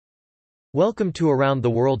Welcome to Around the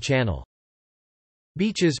World channel.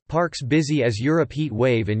 Beaches, parks busy as Europe heat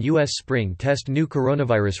wave and U.S. spring test new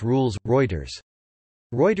coronavirus rules, Reuters.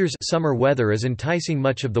 Reuters summer weather is enticing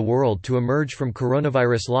much of the world to emerge from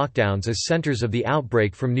coronavirus lockdowns as centers of the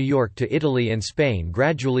outbreak from New York to Italy and Spain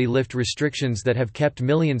gradually lift restrictions that have kept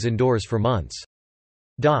millions indoors for months.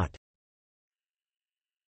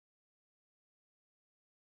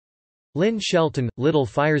 Lynn Shelton, Little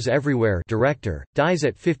Fires Everywhere director, dies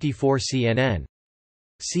at 54. CNN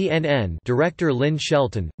director Lynn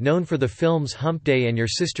Shelton, known for the films Humpday and Your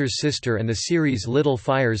Sister's Sister and the series Little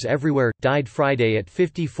Fires Everywhere, died Friday at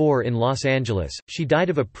 54 in Los Angeles. She died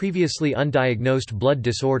of a previously undiagnosed blood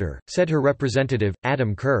disorder, said her representative,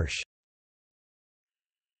 Adam Kersh.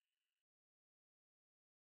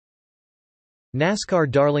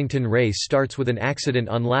 NASCAR Darlington race starts with an accident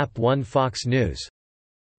on Lap 1. Fox News.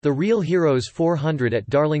 The Real Heroes 400 at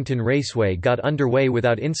Darlington Raceway got underway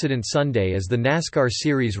without incident Sunday as the NASCAR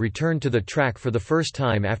series returned to the track for the first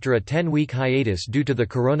time after a 10-week hiatus due to the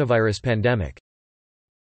coronavirus pandemic.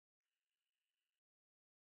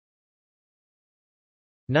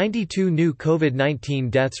 92 new COVID-19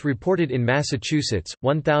 deaths reported in Massachusetts,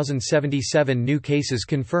 1,077 new cases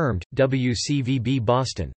confirmed, WCVB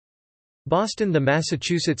Boston. Boston. The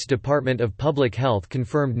Massachusetts Department of Public Health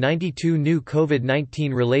confirmed 92 new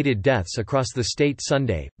COVID-19 related deaths across the state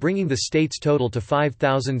Sunday, bringing the state's total to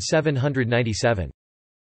 5,797.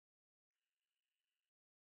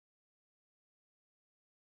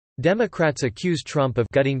 Democrats accuse Trump of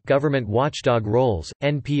gutting government watchdog roles,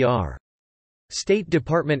 NPR. State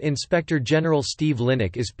Department Inspector General Steve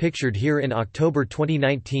Linick is pictured here in October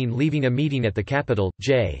 2019 leaving a meeting at the Capitol.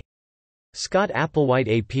 J. Scott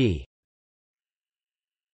Applewhite AP.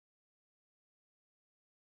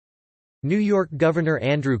 New York Governor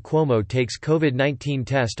Andrew Cuomo takes COVID-19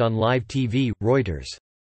 test on live TV, Reuters.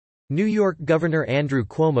 New York Governor Andrew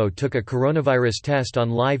Cuomo took a coronavirus test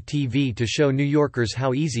on live TV to show New Yorkers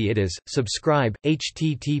how easy it is. Subscribe,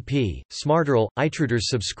 http, smarterl, iTruders.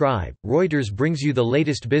 Subscribe. Reuters brings you the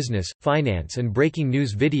latest business, finance and breaking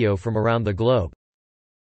news video from around the globe.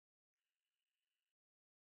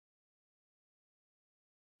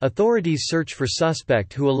 Authorities search for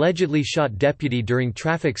suspect who allegedly shot deputy during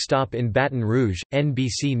traffic stop in Baton Rouge,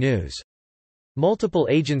 NBC News. Multiple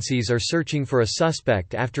agencies are searching for a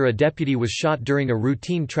suspect after a deputy was shot during a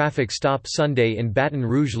routine traffic stop Sunday in Baton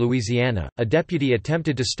Rouge, Louisiana. A deputy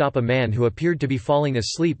attempted to stop a man who appeared to be falling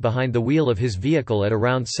asleep behind the wheel of his vehicle at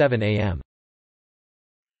around 7 a.m.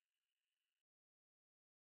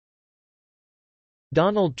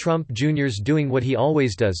 Donald Trump Jr.'s doing what he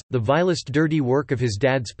always does, the vilest dirty work of his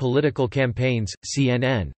dad's political campaigns,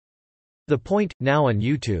 CNN. The Point, now on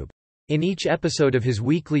YouTube. In each episode of his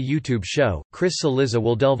weekly YouTube show, Chris Cillizza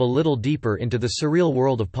will delve a little deeper into the surreal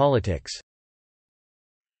world of politics.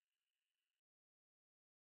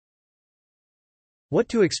 What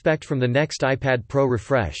to expect from the next iPad Pro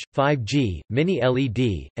refresh, 5G, Mini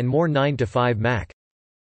LED, and more 9 to 5 Mac.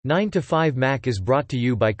 9 to 5 Mac is brought to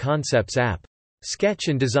you by Concepts app. Sketch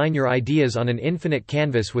and design your ideas on an infinite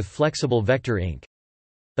canvas with flexible vector ink.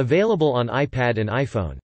 Available on iPad and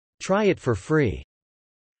iPhone. Try it for free.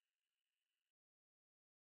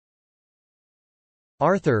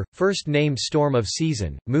 Arthur, first named storm of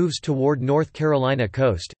season, moves toward North Carolina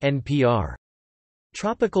coast, NPR.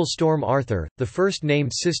 Tropical storm Arthur, the first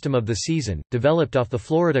named system of the season, developed off the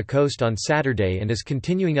Florida coast on Saturday and is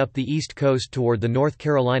continuing up the east coast toward the North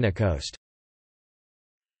Carolina coast.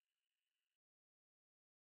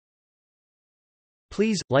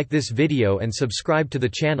 Please, like this video and subscribe to the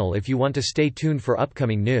channel if you want to stay tuned for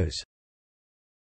upcoming news.